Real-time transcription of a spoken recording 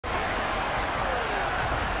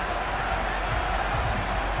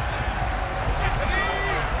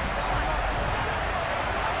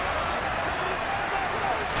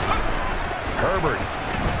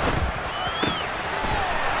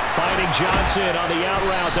gets in on the out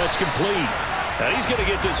route. That's complete. And he's going to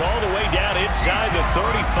get this all the way down inside the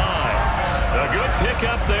 35. A good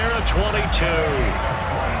pickup there, a 22.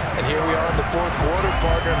 And here we are in the fourth quarter,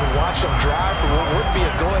 partner, and watch them drive for what would be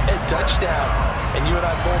a go-ahead touchdown. And you and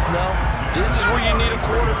I both know this is where you need a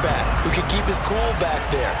quarterback who can keep his cool back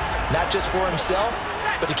there. Not just for himself,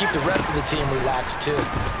 but to keep the rest of the team relaxed too.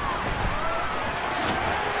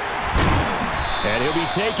 And he'll be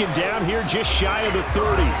taken down here just shy of the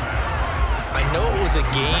 30. I know it was a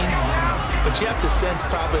gain, but you have to sense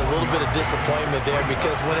probably a little bit of disappointment there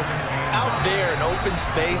because when it's out there in open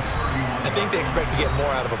space, I think they expect to get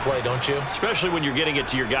more out of a play, don't you? Especially when you're getting it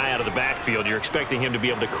to your guy out of the backfield. You're expecting him to be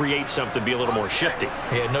able to create something, be a little more shifty.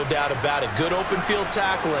 Yeah, no doubt about it. Good open field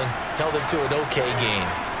tackling held it to an okay gain.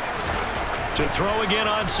 To throw again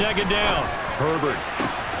on second down, Herbert.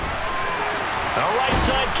 A right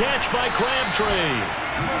side catch by Crabtree.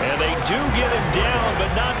 And they do get him down,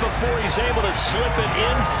 but not before he's able to slip it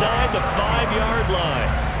inside the 5-yard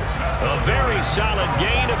line. A very solid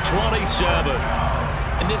gain of 27.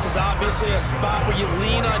 And this is obviously a spot where you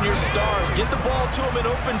lean on your stars. Get the ball to them in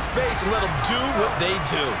open space and let them do what they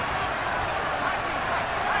do.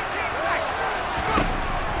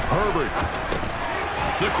 Herbert.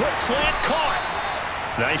 The quick slant caught.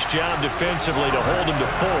 Nice job defensively to hold him to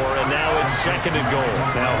 4, and now it's second and goal.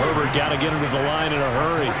 Now Herbert got to get him to the line in a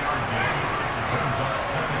hurry.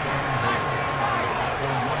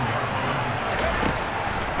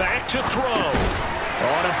 Back to throw.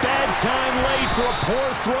 On a bad time late for a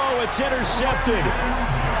poor throw. It's intercepted.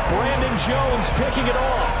 Brandon Jones picking it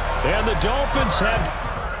off. And the Dolphins have...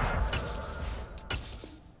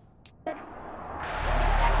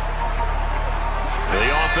 The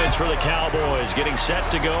offense for the Cowboys getting set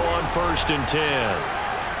to go on 1st and 10.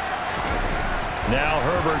 Now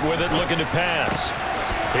Herbert with it looking to pass.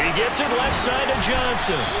 He gets it left side to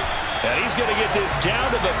Johnson. And he's going to get this down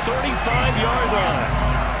to the 35-yard line.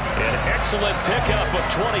 An excellent pickup of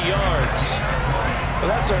 20 yards.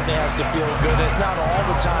 Well, that certainly has to feel good. It's not all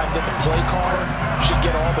the time that the play caller should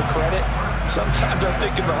get all the credit. Sometimes I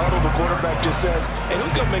think in the huddle, the quarterback just says, hey,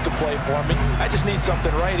 who's going to make a play for me? I just need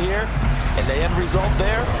something right here. And the end result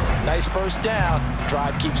there, nice first down.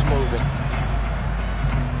 Drive keeps moving.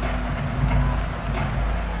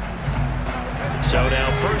 So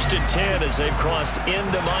now 1st and 10 as they've crossed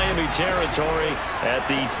into Miami territory at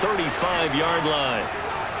the 35-yard line.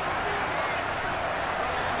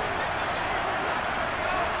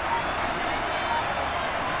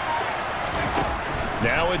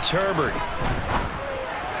 Now it's Herbert.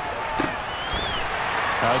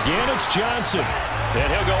 Again, it's Johnson. And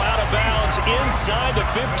he'll go out of bounds inside the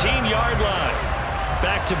 15-yard line.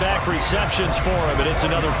 Back-to-back receptions for him, and it's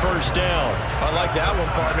another first down. I like that one,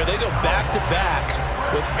 partner. They go back-to-back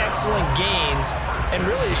with excellent gains, and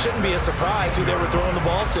really it shouldn't be a surprise who they were throwing the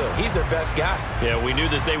ball to. He's their best guy. Yeah, we knew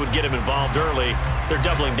that they would get him involved early. They're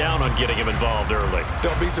doubling down on getting him involved early.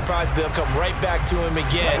 Don't be surprised if they'll come right back to him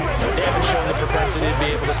again. They haven't shown the propensity to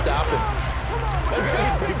be able to stop him.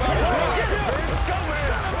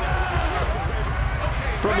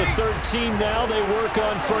 From the 13 now, they work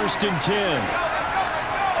on 1st and 10.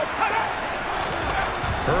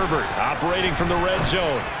 Herbert operating from the red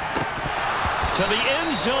zone. To the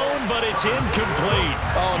end zone, but it's incomplete.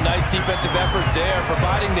 Oh, nice defensive effort there,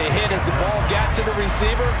 providing the hit as the ball got to the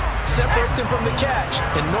receiver, separates him from the catch,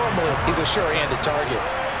 and normally he's a sure-handed target.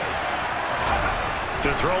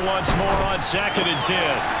 To throw once more on 2nd and 10.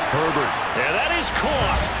 Herbert. And that is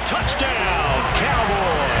caught. Touchdown,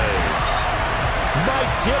 Cowboys.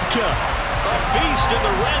 Mike Ditka, a beast in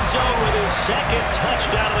the red zone with his 2nd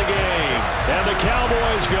touchdown of the game. And the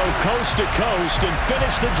Cowboys go coast to coast and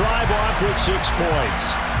finish the drive off with 6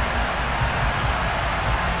 points.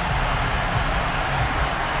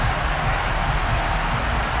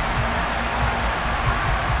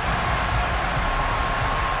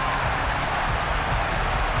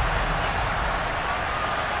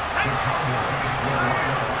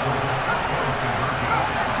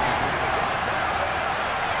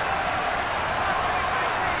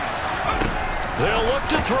 They'll look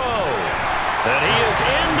to throw. And he is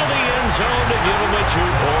into the end zone to give him a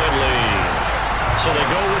 2-point lead. So they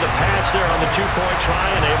go with a pass there on the 2-point try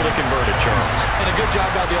and able to convert it, Charles. And a good job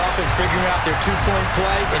by the offense figuring out their 2-point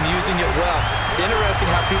play and using it well. It's interesting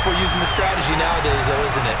how people are using the strategy nowadays, though,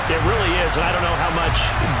 isn't it? It really is. And I don't know how much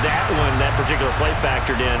that particular play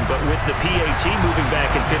factored in, but with the PAT moving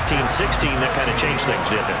back in 15-16, that kind of changed things,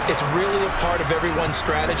 didn't it? It's really a part of everyone's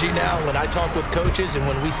strategy now. When I talk with coaches and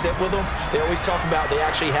when we sit with them, they always talk about they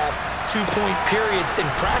actually have 2-point periods in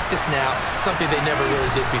practice now, something they never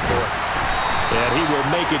really did before. And he will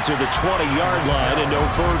make it to the 20-yard line and no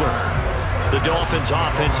further. The Dolphins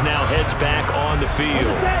offense now heads back on the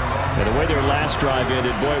field. And the way their last drive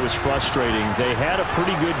ended, boy, it was frustrating. They had a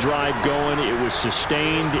pretty good drive going. It was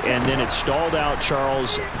sustained, and then it stalled out,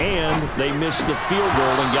 Charles, and they missed the field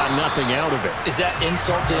goal and got nothing out of it. Is that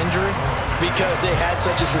insult to injury? Because they had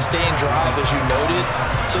such a sustained drive, as you noted.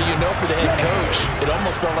 So you know for the head coach, it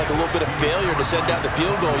almost felt like a little bit of failure to send down the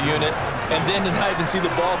field goal unit and then to not even see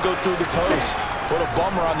the ball go through the post. What a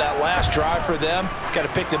bummer on that last drive for them. Got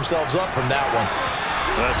to pick themselves up from that one.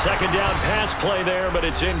 A second down pass play there, but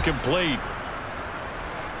it's incomplete.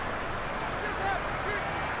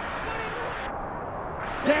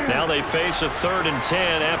 Now they face a 3rd and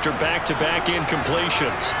 10 after back-to-back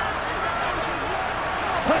incompletions.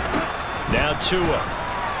 Now Tua.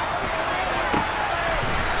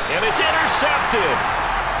 And it's intercepted.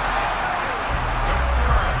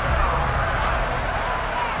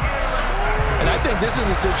 And I think this is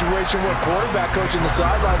a situation where quarterback coach in the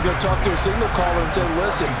sideline is going to talk to a signal caller and say,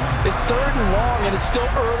 listen, it's 3rd and long and it's still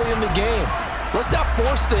early in the game. Let's not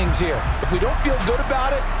force things here. If we don't feel good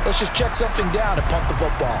about it, let's just check something down and punt the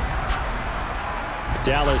football.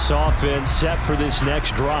 Dallas offense set for this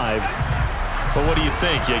next drive. But what do you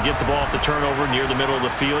think? You get the ball off the turnover near the middle of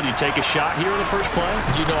the field. You take a shot here in the first play?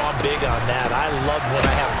 You know I'm big on that. I love when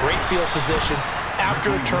I have great field position.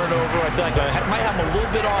 After a turnover, I feel like I might have a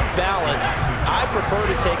little bit off balance. I prefer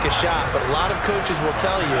to take a shot, but a lot of coaches will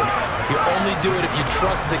tell you, you only do it if you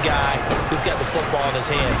trust the guy who's got the football in his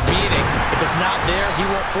hands. Meaning, if it's not there, he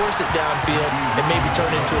won't force it downfield and maybe turn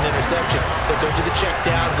it into an interception. He'll go to the check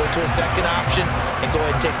down, go to a second option, and go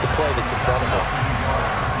ahead and take the play that's in front of him.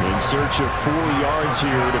 In search of 4 yards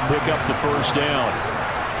here to pick up the first down.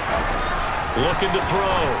 Looking to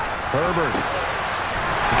throw. Herbert.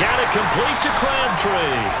 Got it complete to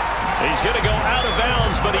Crabtree. He's going to go out of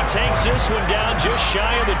bounds, but he takes this one down just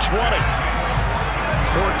shy of the 20.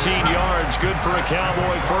 14 yards, good for a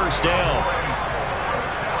Cowboy first down.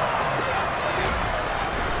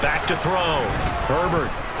 Back to throw. Herbert.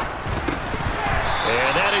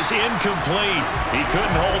 And that is incomplete. He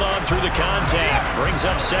couldn't hold on through the contact. Brings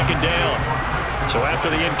up second down. So after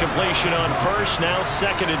the incompletion on first, now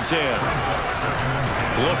 2nd and 10.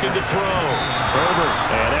 Looking to throw. Herbert.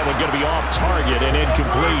 And that one going to be off target and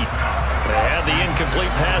incomplete. They had the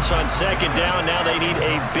incomplete pass on second down. Now they need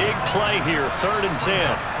a big play here. 3rd and 10.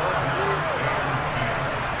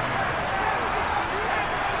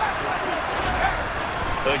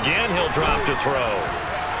 Again, he'll drop to throw.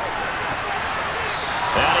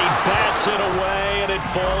 And he bats it away, and it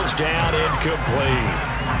falls down incomplete.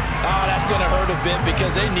 Oh, that's going to hurt a bit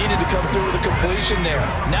because they needed to come through with a completion there.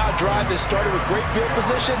 Now a drive that started with great field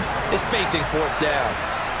position is facing 4th down.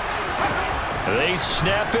 They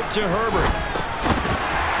snap it to Herbert.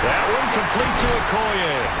 That one complete to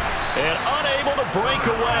Okoye. And unable to break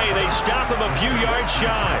away, they stop him a few yards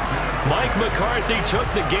shy. Mike McCarthy took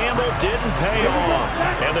the gamble, didn't pay off.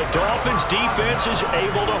 And the Dolphins' defense is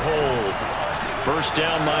able to hold. First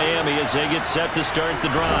down Miami as they get set to start the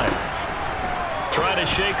drive. Trying to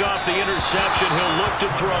shake off the interception. He'll look to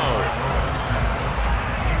throw.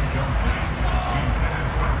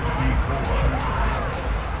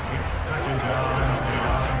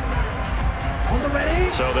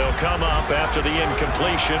 So they'll come up after the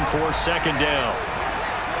incompletion for 2nd down.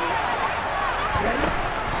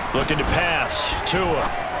 Looking to pass. Tua.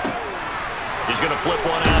 He's going to flip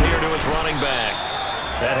one out here to his running back.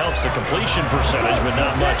 That helps the completion percentage, but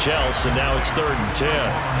not much else, and now it's 3rd and 10.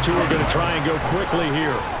 Tua going to try and go quickly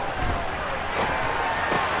here.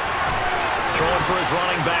 Throwing for his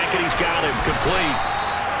running back, and he's got him complete.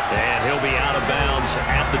 And he'll be out of bounds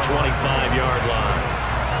at the 25-yard line.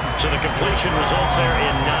 So the completion results there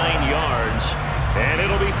in 9 yards, and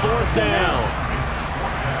it'll be 4th down.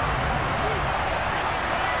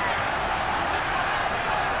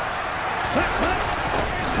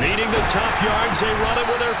 Needing the tough yards, they run it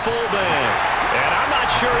with their fullback. And I'm not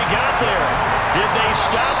sure he got there. Did they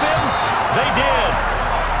stop him? They did.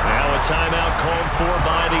 Now a timeout called for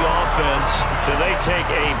by the offense. So they take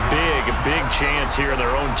a big chance here in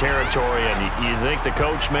their own territory. And you think the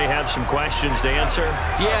coach may have some questions to answer?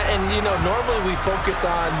 Yeah, and, you know, normally we focus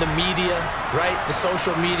on the media, right? The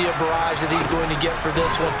social media barrage that he's going to get for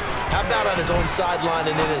this one. How about on his own sideline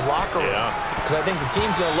and in his locker room? Yeah. Because I think the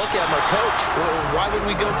team's going to look at him like, Coach, why would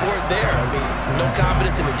we go for it there? I mean, no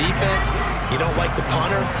confidence in the defense. You don't like the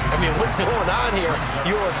punter. I mean, what's going on here?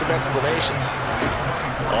 You owe us some explanations.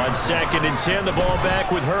 On 2nd and 10, the ball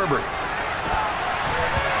back with Herbert.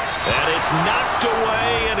 And it's knocked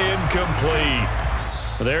away and incomplete.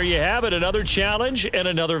 There you have it, another challenge and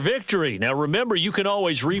another victory. Now remember, you can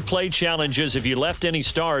always replay challenges if you left any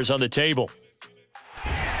stars on the table.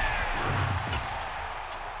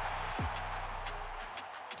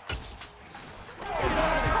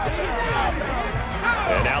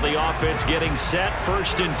 the offense getting set,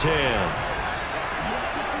 1st and 10.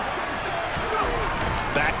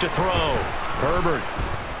 Back to throw. Herbert.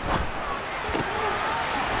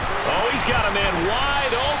 Oh, he's got a man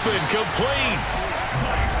wide open, complete.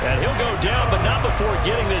 And he'll go down, but not before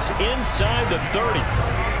getting this inside the 30.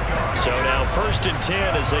 So now 1st and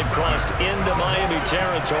 10 as they've crossed into Miami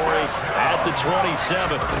territory at the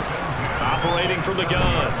 27. Operating from the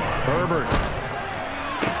gun. Herbert.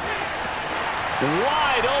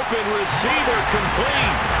 Wide open receiver,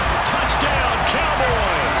 complete. Touchdown,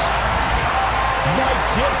 Cowboys. Mike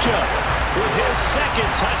Ditka with his 2nd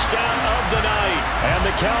touchdown of the night. And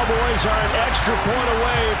the Cowboys are an extra point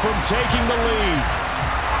away from taking the lead.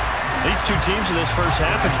 These two teams in this first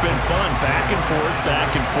half, it's been fun. Back and forth,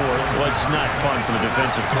 back and forth. Well, it's not fun for the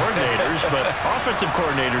defensive coordinators, but offensive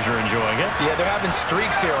coordinators are enjoying it. Yeah, they're having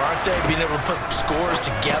streaks here, aren't they? Being able to put scores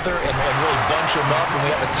together and really bunch them up, and we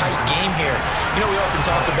have a tight game here. You know, we often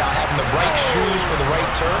talk about having the right shoes for the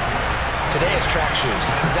right turf. Today is track shoes.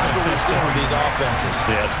 That's what we've seen with these offenses.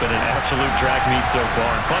 Yeah, it's been an absolute track meet so far,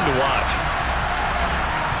 and fun to watch.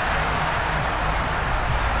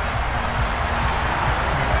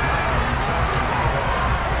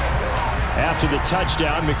 After the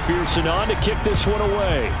touchdown, McPherson on to kick this one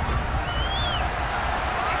away.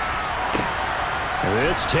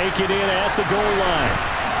 This taken in at the goal line.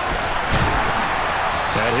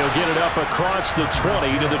 And he'll get it up across the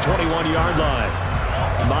 20 to the 21-yard line.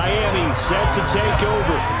 Miami set to take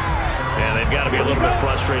over. And they've got to be a little bit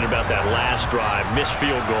frustrated about that last drive. Missed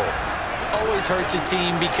field goal. Always hurts a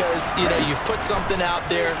team because, you know, you've put something out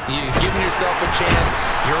there. You've given yourself a chance.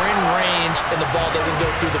 You're in range, and the ball doesn't go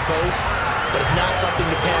through the post. But it's not something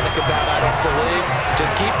to panic about, I don't believe.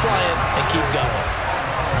 Just keep playing and keep going.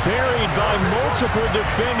 Buried by multiple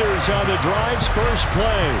defenders on the drive's first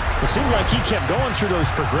play. It seemed like he kept going through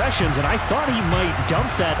those progressions, and I thought he might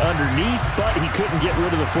dump that underneath, but he couldn't get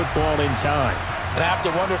rid of the football in time. And I have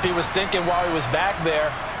to wonder if he was thinking while he was back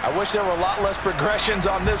there, I wish there were a lot less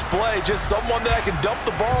progressions on this play. Just someone that I can dump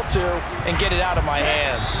the ball to and get it out of my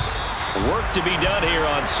hands. Work to be done here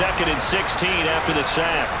on 2nd and 16 after the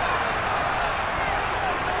sack.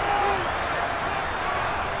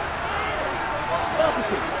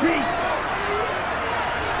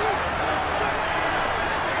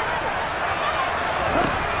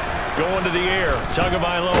 Going to the air,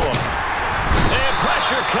 Tagovailoa. And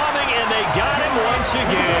pressure coming, and they got him once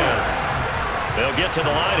again. They'll get to the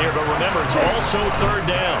line here, but remember, it's also 3rd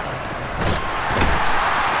down.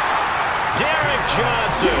 Derek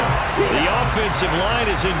Johnson. The offensive line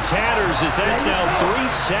is in tatters as that's now 3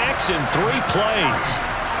 sacks in 3 plays.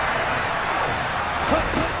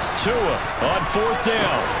 Tua on 4th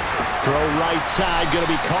down. Throw right side, going to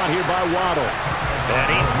be caught here by Waddle. And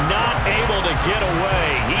he's not able to get away.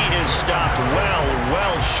 He is stopped well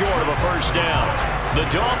short of a 1st down. The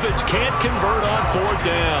Dolphins can't convert on 4th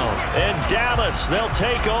down. And Dallas, they'll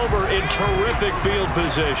take over in terrific field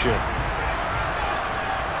position.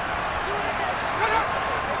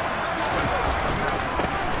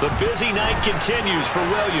 The busy night continues for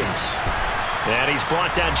Williams. And he's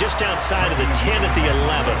brought down just outside of the 10 at the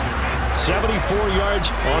 11. 74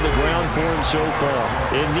 yards on the ground for him so far.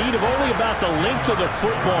 In need of only about the length of the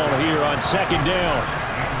football here on 2nd down.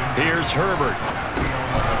 Here's Herbert.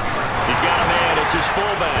 He's got a man. It's his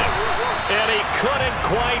fullback. And he couldn't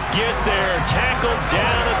quite get there. Tackled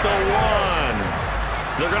down at the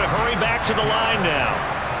 1. They're going to hurry back to the line now.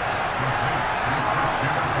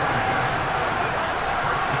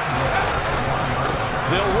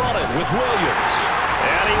 They'll run it with Williams.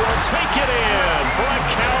 And he will take it in for a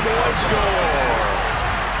Cowboy score.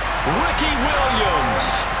 Ricky Williams,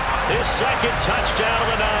 his 2nd touchdown of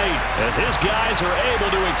the night, as his guys are able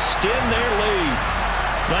to extend their lead.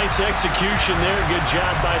 Nice execution there. Good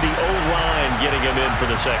job by the O-line getting him in for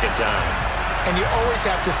the 2nd time. And you always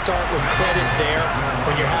have to start with credit there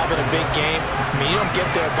when you're having a big game. I mean, you don't get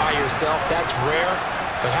there by yourself. That's rare.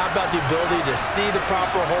 But how about the ability to see the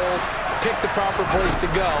proper holes, pick the proper place to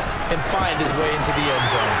go, and find his way into the end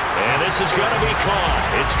zone? And this is going to be caught.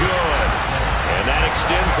 It's good. And that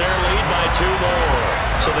extends their lead by 2 more.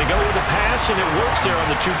 So they go with the pass, and it works there on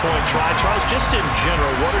the 2-point try. Charles, just in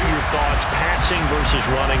general, what are your thoughts passing versus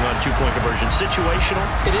running on 2-point conversion? Situational?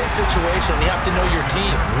 It is situational. You have to know your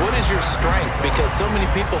team. What is your strength? Because so many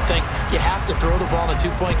people think you have to throw the ball in a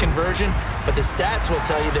 2-point conversion, but the stats will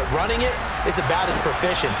tell you that running it is about as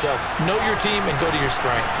proficient. So know your team and go to your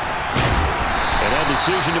strength. And that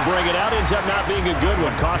decision to bring it out ends up not being a good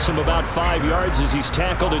one. Costs him about 5 yards as he's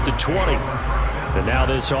tackled at the 20. And now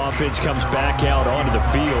this offense comes back out onto the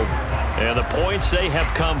field. And the points, they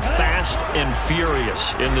have come fast and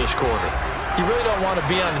furious in this quarter. You really don't want to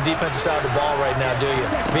be on the defensive side of the ball right now, do you?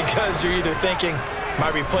 Because you're either thinking,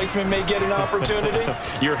 my replacement may get an opportunity.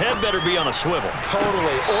 Your head better be on a swivel.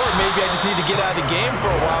 Totally. Or maybe I just need to get out of the game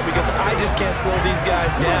for a while because I just can't slow these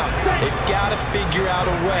guys down. They've got to figure out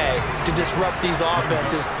a way to disrupt these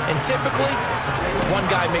offenses. And typically, one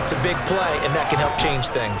guy makes a big play, and that can help change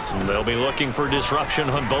things. They'll be looking for disruption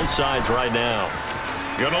on both sides right now.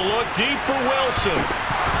 Gonna look deep for Wilson.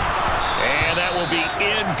 And that will be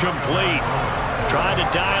incomplete. Trying to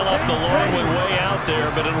dial up the long one way out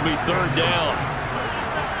there, but it'll be third down.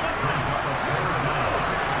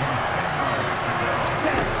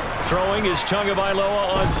 Throwing is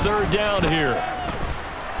Tagovailoa on third down here.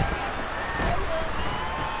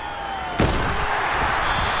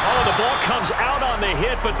 Oh, the ball comes out on the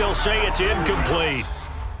hit, but they'll say it's incomplete.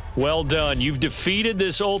 Well done. You've defeated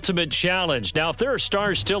this ultimate challenge. Now, if there are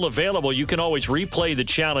stars still available, you can always replay the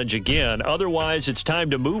challenge again. Otherwise, it's time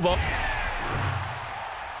to move on.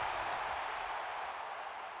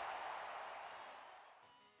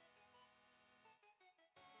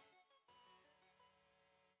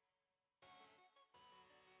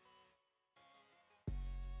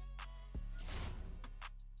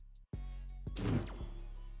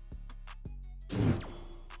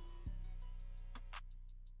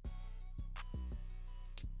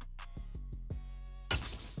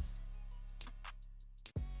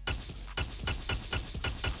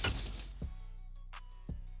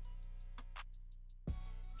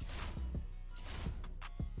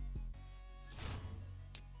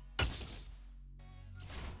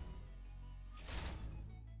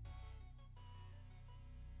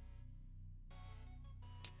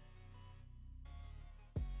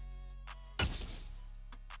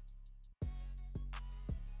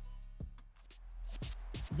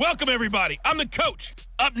 Welcome, everybody. I'm the coach.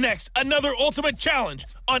 Up next, another ultimate challenge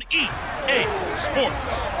on EA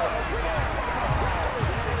Sports.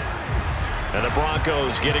 And the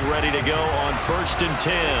Broncos getting ready to go on 1st and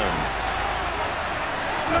 10.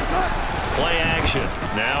 Play action.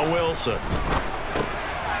 Now Wilson.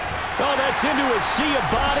 Oh, that's into a sea of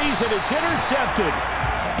bodies, and it's intercepted.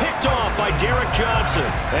 Picked off by Derek Johnson.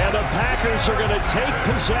 And the Packers are going to take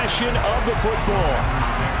possession of the football.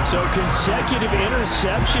 So consecutive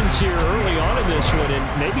interceptions here early on in this one,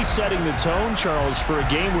 and maybe setting the tone, Charles, for a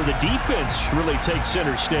game where the defense really takes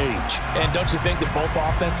center stage. And don't you think that both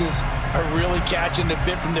offenses are really catching a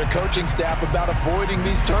bit from their coaching staff about avoiding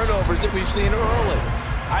these turnovers that we've seen early?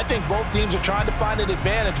 I think both teams are trying to find an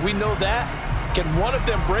advantage. We know that. Can one of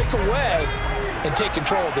them break away and take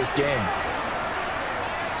control of this game?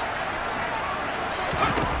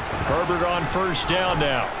 Herbert on 1st down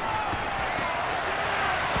now.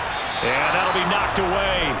 And that'll be knocked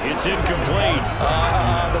away. It's incomplete.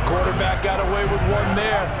 The quarterback got away with one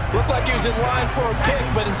there. Looked like he was in line for a pick,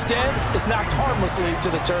 but instead it's knocked harmlessly to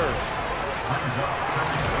the turf.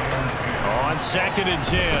 On 2nd and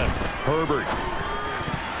 10, Herbert.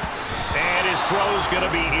 And his throw's going to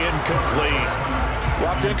be incomplete.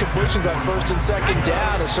 Well, after incompletions on 1st and 2nd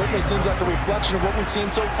down, it certainly seems like a reflection of what we've seen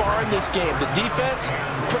so far in this game. The defense,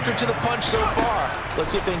 quicker to the punch so far. Let's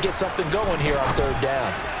see if they can get something going here on 3rd down.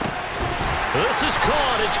 This is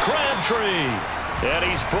caught. It's Crabtree. And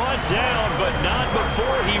he's brought down, but not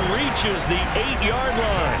before he reaches the 8-yard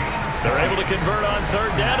line. They're able to convert on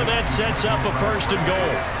 3rd down, and that sets up a 1st and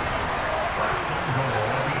goal.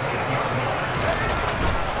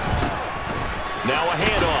 Now a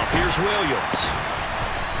handoff. Here's Williams.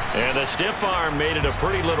 And the stiff arm made it a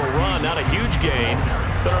pretty little run. Not a huge gain,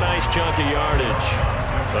 but a nice chunk of yardage.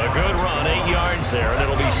 A good run, 8 yards there, and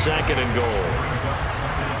it'll be 2nd and goal.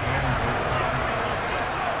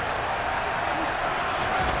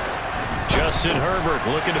 Justin Herbert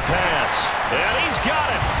looking to pass. And he's got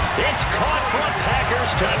it. It's caught for a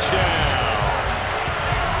Packers touchdown.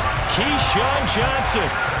 Keyshawn Johnson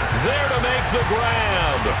there to make the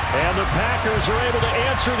grab. And the Packers are able to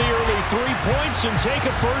answer the early 3 points and take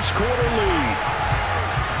a first-quarter lead.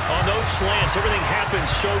 On those slants, everything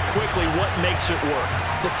happens so quickly. What makes it work?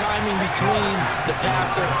 The timing between the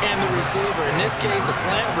passer and the receiver. In this case, a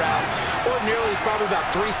slant route. Ordinarily, it's probably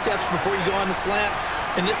about 3 steps before you go on the slant.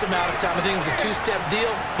 In this amount of time, I think it was a 2-step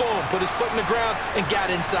deal. Boom, put his foot in the ground and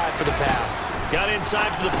got inside for the pass. Got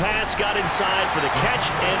inside for the pass, got inside for the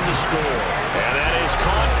catch and the score. And that is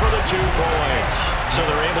caught for the 2 points. So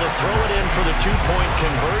they're able to throw it in for the 2-point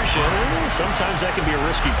conversion. Sometimes that can be a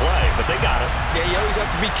risky play, but they got it. Yeah, you always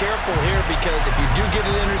have to be careful here because if you do get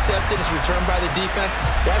it intercepted, it's returned by the defense.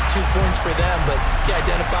 That's 2 points for them, but he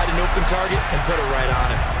identified an open target and put it right on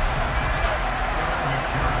him.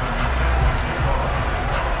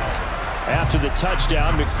 After the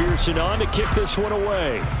touchdown, McPherson on to kick this one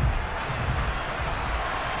away.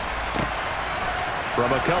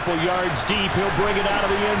 From a couple yards deep, he'll bring it out of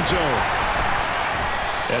the end zone.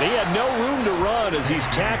 And he had no room to run as he's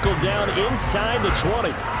tackled down inside the 20.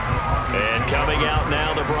 And coming out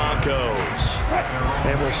now, the Broncos.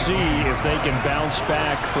 And we'll see if they can bounce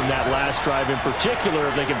back from that last drive. In particular,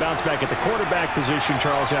 if they can bounce back at the quarterback position,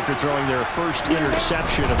 Charles, after throwing their first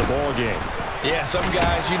interception of the ball game. Yeah, some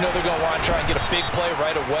guys, you know they're going to want to try and get a big play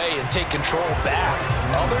right away and take control back.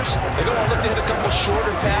 Others, they're going to look to hit a couple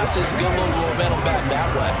shorter passes and get a little momentum back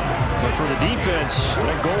that way. But for the defense,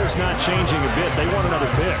 that goal's not changing a bit. They want another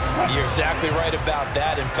pick. You're exactly right about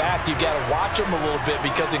that. In fact, you've got to watch them a little bit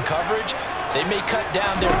because in coverage, they may cut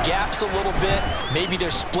down their gaps a little bit, maybe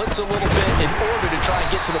their splits a little bit in order to try and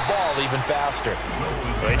get to the ball even faster.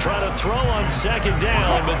 They try to throw on second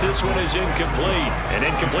down, but this one is incomplete. An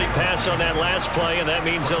incomplete pass on that last play, and that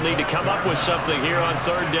means they'll need to come up with something here on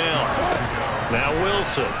third down. Now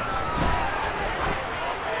Wilson.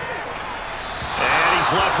 And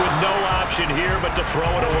he's left with no option here but to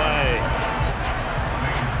throw it away.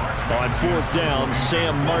 On fourth down,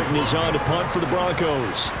 Sam Martin is on to punt for the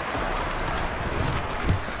Broncos.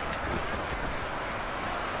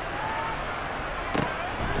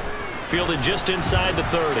 Fielded just inside the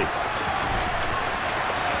 30.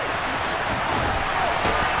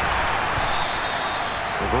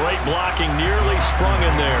 Great blocking, nearly sprung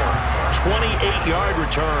in there. 28-yard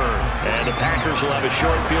return. And the Packers will have a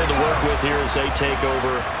short field to work with here as they take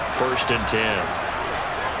over 1st and 10.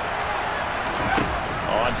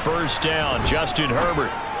 On first down, Justin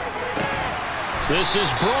Herbert. This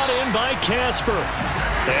is brought in by Casper.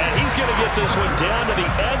 And he's going to get this one down to the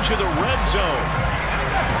edge of the red zone.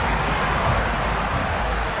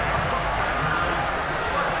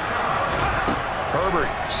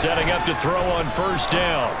 Herbert setting up to throw on first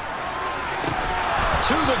down.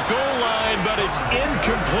 To the goal line, but it's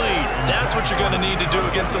incomplete. That's what you're going to need to do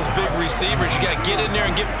against those big receivers. You got to get in there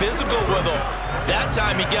and get physical with them. That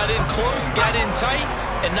time he got in close, got in tight,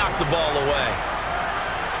 and knocked the ball away.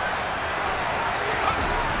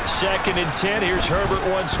 2nd and 10. Here's Herbert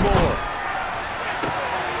once more.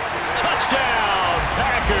 Touchdown,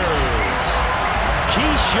 Packers.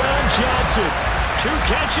 Keyshawn Johnson. 2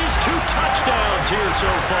 catches, 2 touchdowns here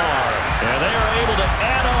so far. And they are able to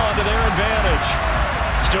add on to their advantage.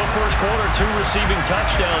 Still first quarter, 2 receiving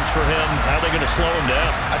touchdowns for him. How are they going to slow him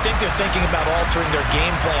down? I think they're thinking about altering their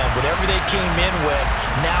game plan. Whatever they came in with,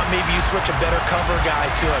 now maybe you switch a better cover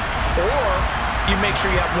guy to him. Or you make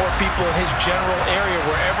sure you have more people in his general area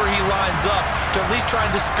wherever he lines up to at least try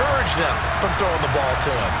and discourage them from throwing the ball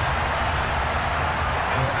to him.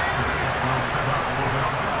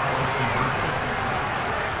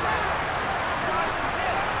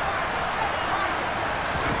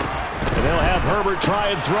 Herbert try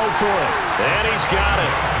and throw for it. And he's got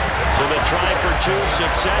it. So the try for 2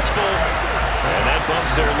 successful. And that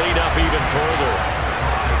bumps their lead up even further.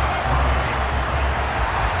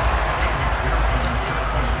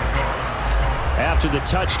 After the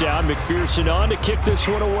touchdown, McPherson on to kick this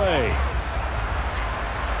one away.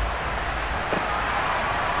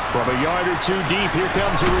 From a yard or 2 deep, here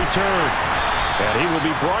comes a return. And he will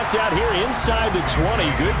be brought down here inside the 20.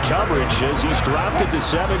 Good coverage as he's dropped at the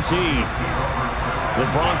 17. The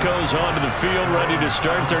Broncos onto the field, ready to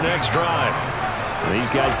start their next drive. And these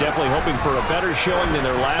guys definitely hoping for a better showing than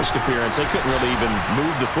their last appearance. They couldn't really even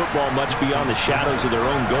move the football much beyond the shadows of their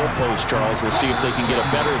own goalpost, Charles. We'll see if they can get a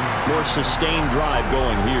better, more sustained drive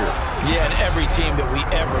going here. Yeah, and every team that we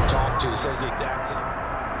ever talk to says the exact same.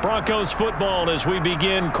 Broncos football as we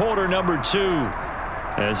begin quarter number 2.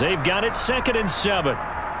 As they've got it 2nd and 7.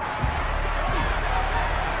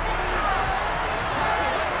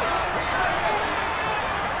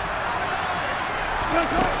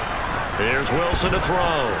 Here's Wilson to throw.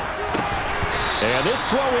 And this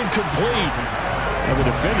throw incomplete. And the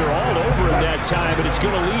defender all over him that time, but it's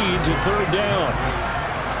going to lead to 3rd down.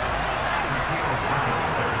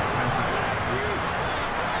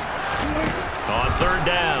 On 3rd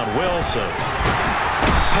down, Wilson.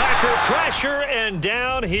 Packer pressure, and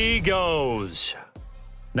down he goes.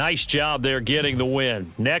 Nice job there getting the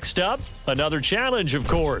win. Next up, another challenge, of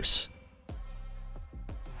course.